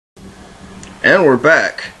And we're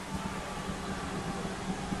back.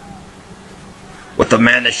 With the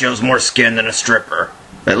man that shows more skin than a stripper.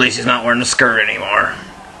 At least he's not wearing a skirt anymore.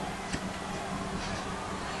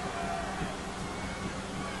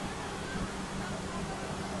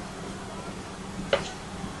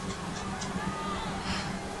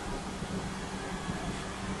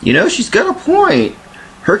 You know, she's got a point.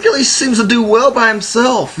 Hercules seems to do well by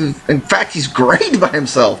himself. In fact, he's great by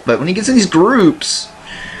himself. But when he gets in these groups,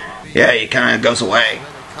 yeah, he kind of goes away.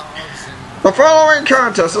 The following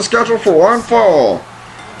contest is scheduled for one fall.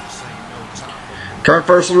 Current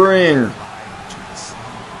first ring.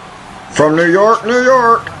 From New York, New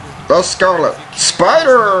York, the Scarlet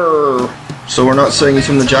Spider. So we're not saying he's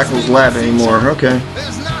from the Jackal's Lab anymore. Okay.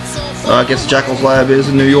 I guess Jackal's Lab is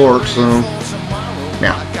in New York, so...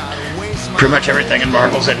 yeah. Pretty much everything in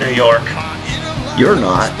Marvel's in New York. You're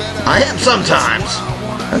not. I am sometimes.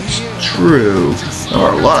 That's true.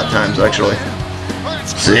 Or a lot of times, actually.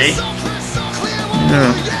 See?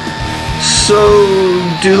 Yeah. So,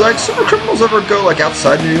 do like super criminals ever go like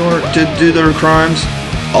outside New York to do their crimes?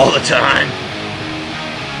 All the time.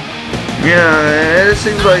 Yeah, it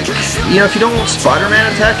seems like, you know, if you don't want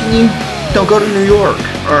Spider-Man attacking you, don't go to New York.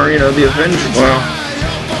 Or, you know, the Avengers. Well,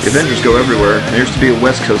 the Avengers go everywhere. There used to be a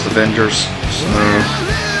West Coast Avengers. So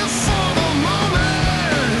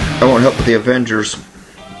I won't help with the Avengers.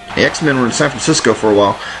 The X-Men were in San Francisco for a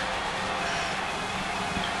while.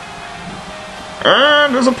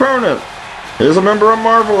 And his opponent is a member of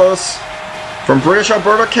Marvelous from British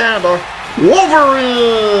Alberta, Canada,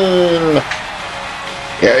 Wolverine!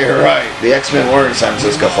 Yeah, you're right. The X-Men were in San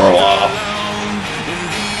Francisco for a while.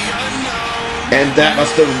 And that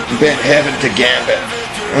must have been heaven to Gambit.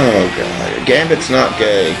 Oh god, Gambit's not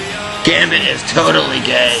gay. Gambit is totally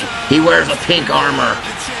gay. He wears a pink armor.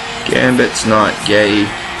 Gambit's not gay.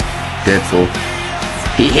 Deadpool.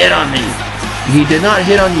 He hit on me. He did not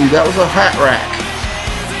hit on you. That was a hat rack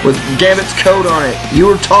with Gambit's coat on it. You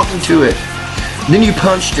were talking to it. Then you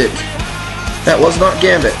punched it. That was not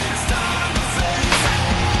Gambit.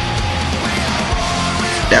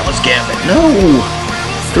 That was Gambit. No!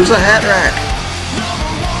 There's a hat rack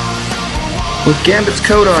with Gambit's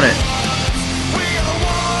coat on it.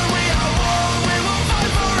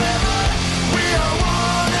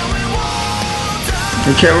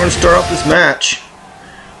 Okay, we're going to start off this match.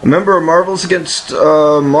 A member of Marvelous against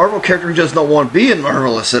Marvel character who does not want to be in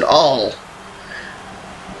Marvelous at all.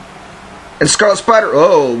 And Scarlet Spider,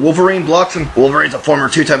 oh, Wolverine blocks him. Wolverine's a former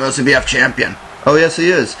two-time OCBF champion. Oh yes, he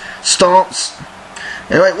is. Stomps.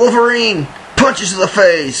 Anyway, Wolverine punches to the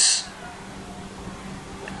face.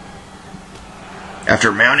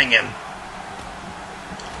 After mounting him.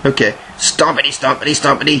 Okay. Stompity, stompity,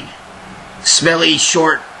 stompity. Smelly,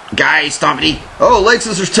 short guy, stompity. Oh, leg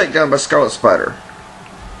scissors takedown by Scarlet Spider.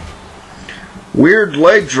 Weird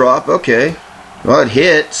leg drop, okay. Well, it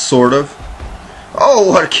hit, sort of. Oh,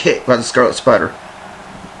 what a kick by the Scarlet Spider.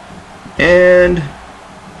 And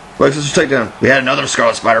leg scissors takedown. We had another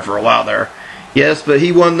Scarlet Spider for a while there. Yes, but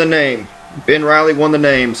he won the name. Ben Riley won the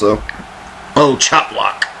name, so. Oh, chop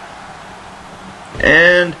block.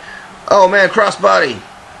 And, oh man, crossbody.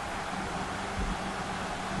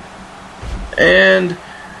 And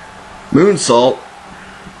moonsault.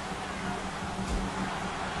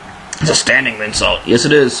 It's a standing moonsault. Yes,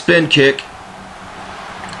 it is. Spin kick.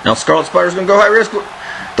 Now Scarlet Spider's going to go high risk. He's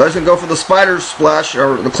going to go for the spider splash,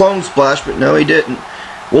 or the clone splash, but no, he didn't.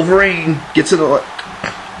 Wolverine gets in the...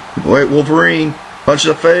 Wait, Wolverine. Punch to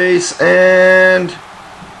the face, and...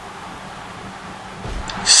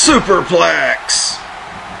 Superplex!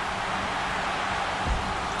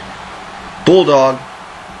 Bulldog.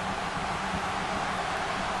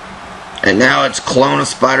 And now it's clone of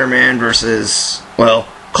Spider-Man versus, well,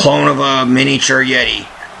 clone of a miniature Yeti.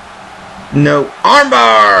 No,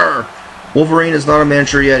 armbar! Wolverine is not a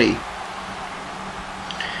miniature Yeti.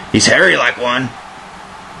 He's hairy like one.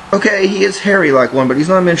 Okay, he is hairy like one, but he's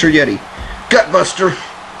not a miniature Yeti. Gutbuster.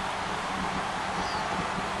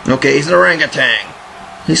 Okay, he's an orangutan.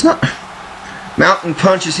 He's not... Mountain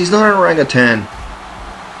punches, he's not an orangutan.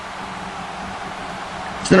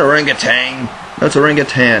 It's an orangutan. That's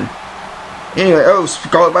orangutan. Anyway, oh,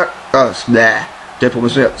 Scarlet Spider. Oh, nah. Deadpool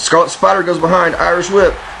missed me up. Scarlet Spider goes behind. Irish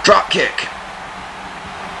whip. Drop kick.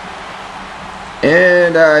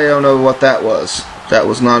 And I don't know what that was. That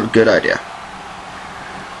was not a good idea.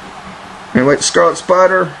 Anyway, Scarlet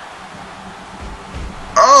Spider.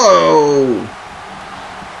 Oh!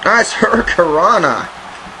 Nice Hurricanrana.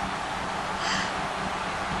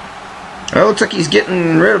 It looks like he's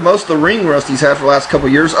getting rid of most of the ring rust he's had for the last couple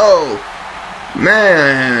years. Oh!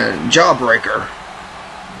 Man, jawbreaker.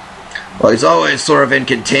 Well, he's always sort of in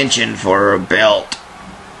contention for a belt.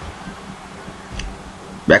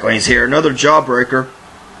 Back when he's here, another jawbreaker.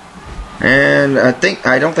 And I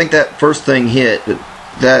don't think that first thing hit.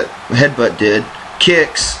 That headbutt did.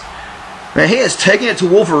 Kicks. Man, he is taking it to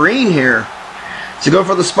Wolverine here. Is he going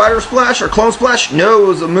for the spider splash or clone splash? No, it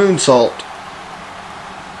was a moonsault.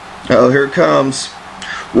 Oh, here it comes.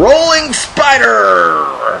 Rolling Spider!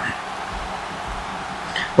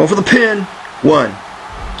 Going for the pin. 1,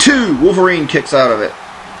 2. Wolverine kicks out of it.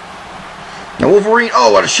 Now Wolverine,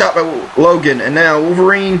 oh, what a shot by Logan. And now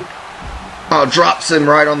Wolverine drops him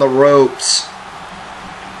right on the ropes.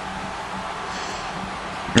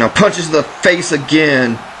 Now punches the face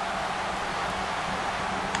again.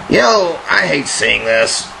 Yo, I hate seeing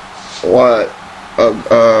this. What?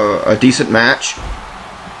 A decent match?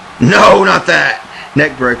 No, not that.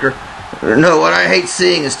 Neck breaker. No, what I hate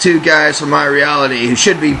seeing is two guys from my reality who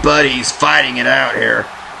should be buddies fighting it out here.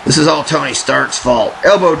 This is all Tony Stark's fault.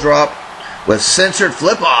 Elbow drop with censored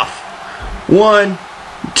flip off. 1,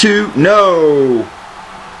 2, no.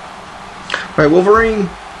 Alright, Wolverine.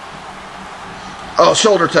 Oh,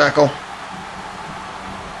 shoulder tackle.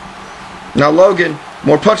 Now Logan.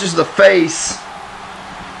 More punches to the face.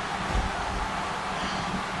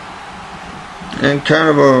 And kind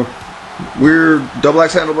of a weird double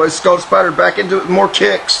axe handle by Scarlet Spider. Back into it with more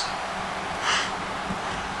kicks.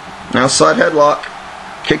 Now side headlock.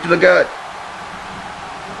 Kick to the gut.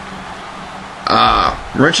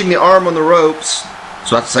 Wrenching the arm on the ropes.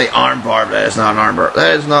 So I have to say arm bar, but that is not an arm bar.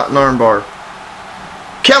 That is not an arm bar.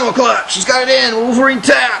 Camel clutch. He's got it in. Wolverine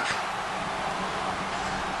tap.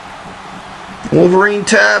 Wolverine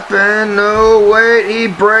tap, and no, wait, he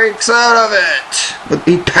breaks out of it.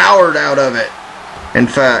 He powered out of it, in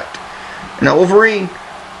fact. Now Wolverine,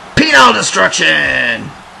 penile destruction.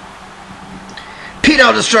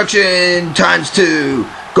 Penile destruction times 2.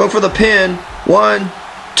 Go for the pin. 1,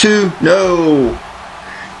 2, no.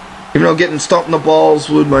 Even though getting stomped in the balls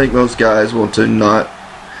would make most guys want to not.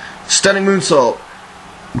 Stunning moonsault.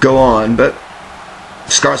 Go on, but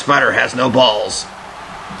Scarlet Spider has no balls.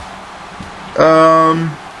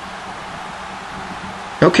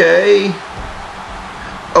 Okay.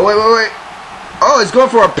 Oh, wait. Oh, he's going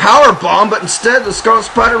for a power bomb, but instead the Scarlet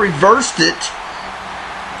Spider reversed it.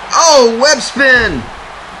 Oh, web spin.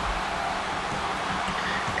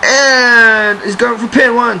 And he's going for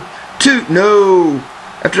pin. 1, 2, no.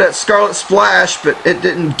 After that Scarlet Splash, but it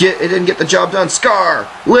didn't get the job done.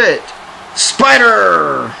 Scarlet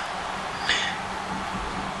Spider.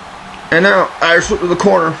 And now Irish whip to the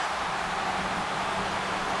corner.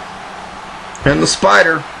 And the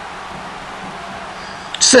Spider.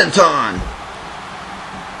 Senton.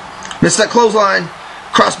 Missed that clothesline.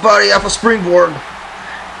 Crossbody off a springboard.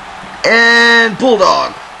 And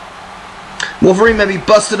Bulldog. Wolverine may be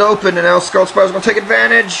busted open, and now Scarlet Spider's going to take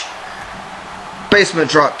advantage.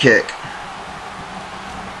 Basement drop kick.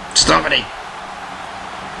 Stompity.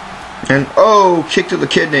 And oh, kick to the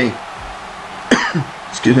kidney.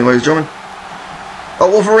 Excuse me, ladies and gentlemen.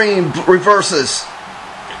 Oh, Wolverine reverses.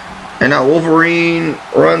 And now Wolverine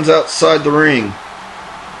runs outside the ring.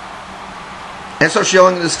 And starts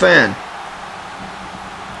yelling at his fan.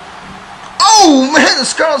 Oh, man, the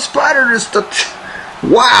Scarlet Spider just...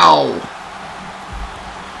 wow.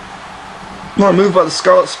 What a move by the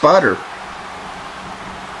Scarlet Spider.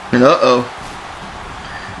 And uh-oh.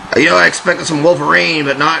 You know, I expected some Wolverine,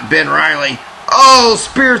 but not Ben Reilly. Oh,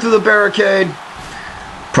 spear through the barricade.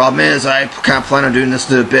 Problem is, I kind of plan on doing this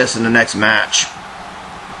to the Abyss in the next match.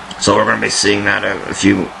 So we're going to be seeing that a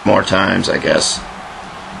few more times, I guess.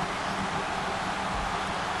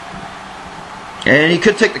 And he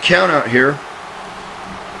could take the count out here.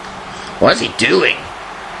 What is he doing?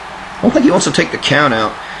 I don't think he wants to take the count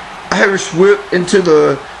out. Irish whip into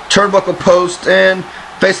the turnbuckle post and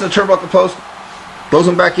facing the turnbuckle post. Blows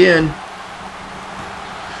him back in.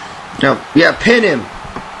 Now, yeah, pin him.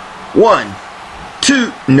 1,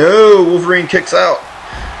 2. No, Wolverine kicks out.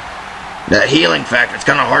 That healing factor, it's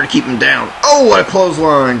kind of hard to keep him down. Oh, what a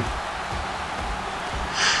clothesline.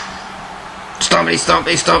 Stompity,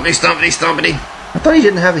 stompity, stompity, stompity, stompity. I thought he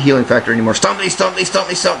didn't have a healing factor anymore. Stompity, stompity,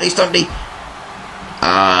 stompity, stompity, stompity.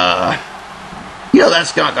 You know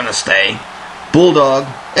that's not going to stay. Bulldog.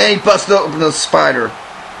 And he busted open the Spider.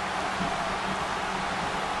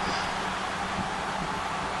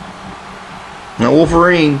 Now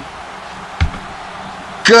Wolverine.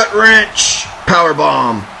 Gut wrench. Power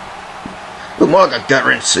bomb. Look more like a gut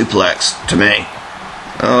wrench suplex to me.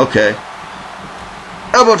 Okay.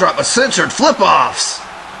 Elbow drop with censored flip offs.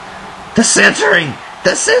 The censoring.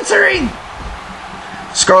 The censoring.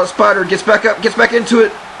 Scarlet Spider gets back up, gets back into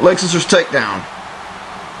it. Leg scissors takedown.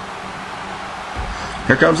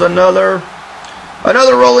 Here comes another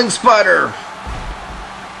rolling spider.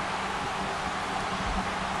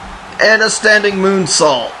 And a standing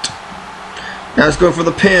moonsault. Now let's go for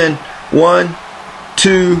the pin. 1,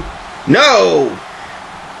 2, no!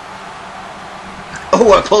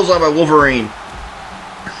 Oh, a clothesline by Wolverine.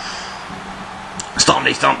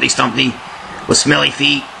 Stompty, stompty, stompty. With smelly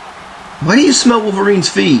feet. Why do you smell Wolverine's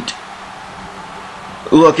feet?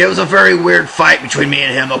 Look, it was a very weird fight between me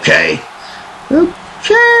and him, okay?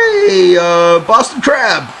 Okay, Boston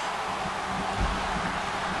Crab.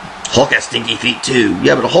 Hulk has stinky feet too.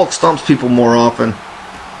 Yeah, but Hulk stomps people more often.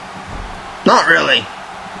 Not really.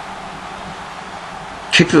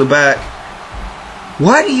 Kick to the back.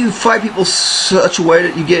 Why do you fight people such a way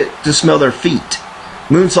that you get to smell their feet?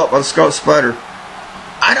 Moonsault by the Scarlet Spider.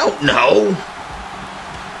 I don't know.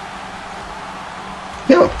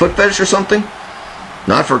 You have a foot fetish or something?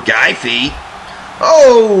 Not for guy feet.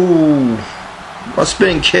 Oh! A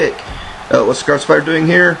spinning kick. What's Scarlet Spider doing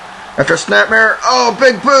here? After a snapmare. Oh,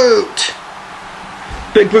 big boot!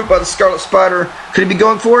 Big boot by the Scarlet Spider. Could he be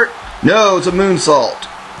going for it? No, it's a moonsault.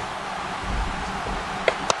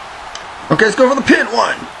 Okay, let's go for the pin.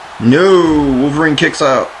 1. No, Wolverine kicks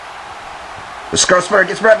out. The Scarlet Spider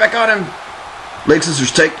gets right back on him. Leg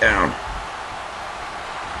scissors takedown.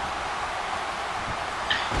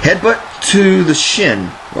 Headbutt to the shin.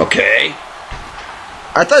 Okay.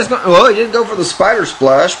 I thought he was going. Well, he didn't go for the spider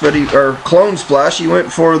splash, but or clone splash. He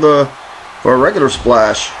went for a regular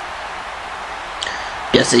splash.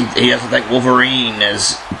 Guess he doesn't think Wolverine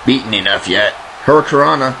is beaten enough yet.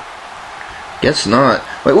 Hurricanrana. Guess not.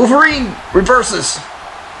 Wait, Wolverine reverses.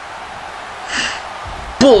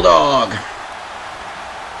 Bulldog.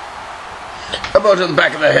 Elbow to the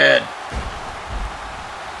back of the head.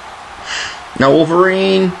 Now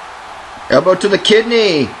Wolverine. Elbow to the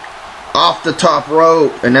kidney. Off the top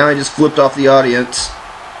rope. And now he just flipped off the audience.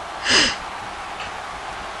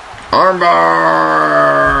 Armbar.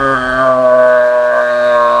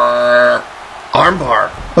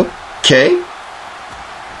 Armbar. Okay.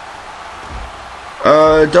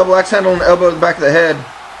 Double axe handle and elbow to the back of the head.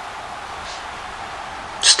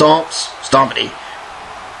 Stomps. Stompity.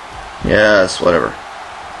 Yes, whatever.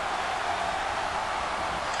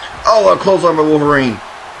 Oh, a clothesline by Wolverine.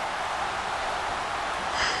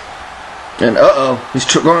 And uh-oh, he's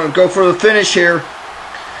going to go for the finish here.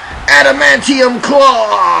 Adamantium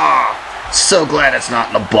Claw! So glad it's not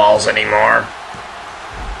in the balls anymore.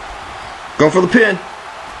 Going for the pin.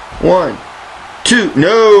 1, 2,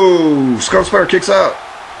 no! Scarlet Spider kicks out.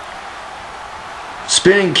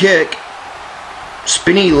 Spinning kick.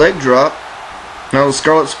 Spinny leg drop. Now the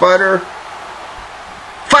Scarlet Spider.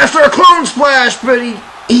 5-star clone splash, but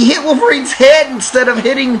he hit Wolverine's head instead of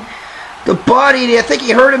hitting the body. I think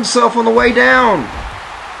he hurt himself on the way down.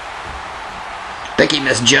 I think he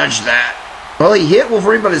misjudged that. Well, he hit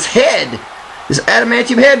Wolverine by his head. His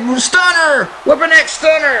adamantium head. Stunner! Weapon X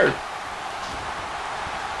Stunner!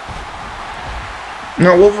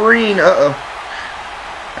 No, Wolverine, uh-oh.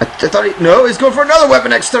 I thought no, he's going for another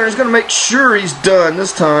Weapon X Stunner. He's going to make sure he's done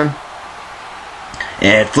this time.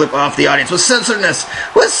 And flip off the audience with censoredness.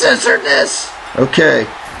 With censoredness! Okay.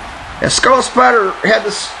 Now, Scarlet Spider had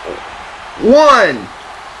this. 1,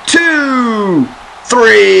 2,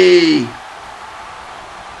 3.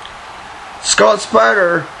 Scarlet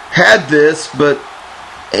Spider had this, but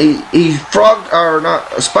he frogged, or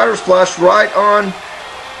not, a spider splash right on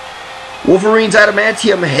Wolverine's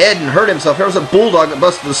adamantium head and hurt himself. There was a bulldog that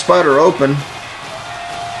busted the spider open.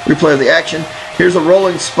 Replay of the action. Here's a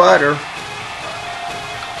rolling spider.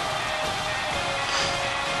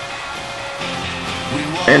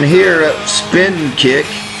 And here a spin kick.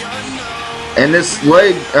 And this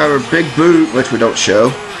leg, or big boot, which we don't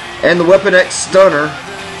show. And the Weapon X Stunner.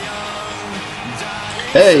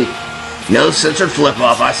 Hey, no censored flip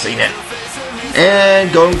off, I seen it.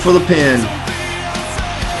 And going for the pin.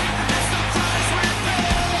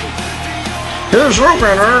 Here's your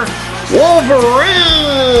winner, Wolverine!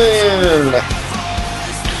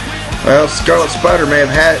 Well, Scarlet Spider may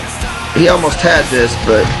have had, he almost had this,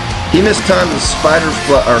 but he mistimed the spider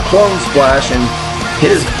or clone splash and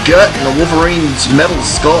hit his gut in the Wolverine's metal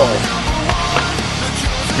skull.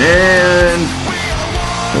 And,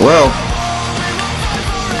 well,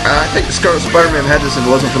 I think the Scarlet Spider may have had this if it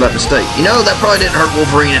wasn't for that mistake. You know, that probably didn't hurt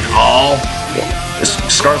Wolverine at all. The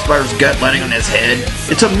Scarlet Spider's gut landing on his head.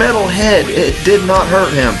 It's a metal head. It did not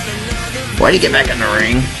hurt him. Why'd he get back in the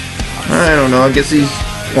ring? I don't know. I guess he's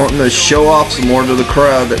wanting to show off some more to the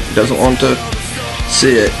crowd that doesn't want to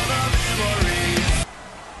see it.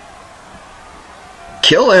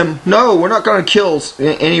 Kill him? No, we're not going to kill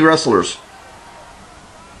any wrestlers.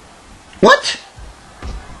 What?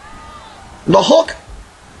 The Hulk?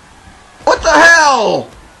 What the hell?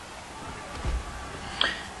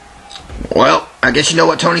 Well, I guess you know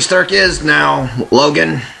what Tony Stark is now,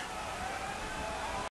 Logan.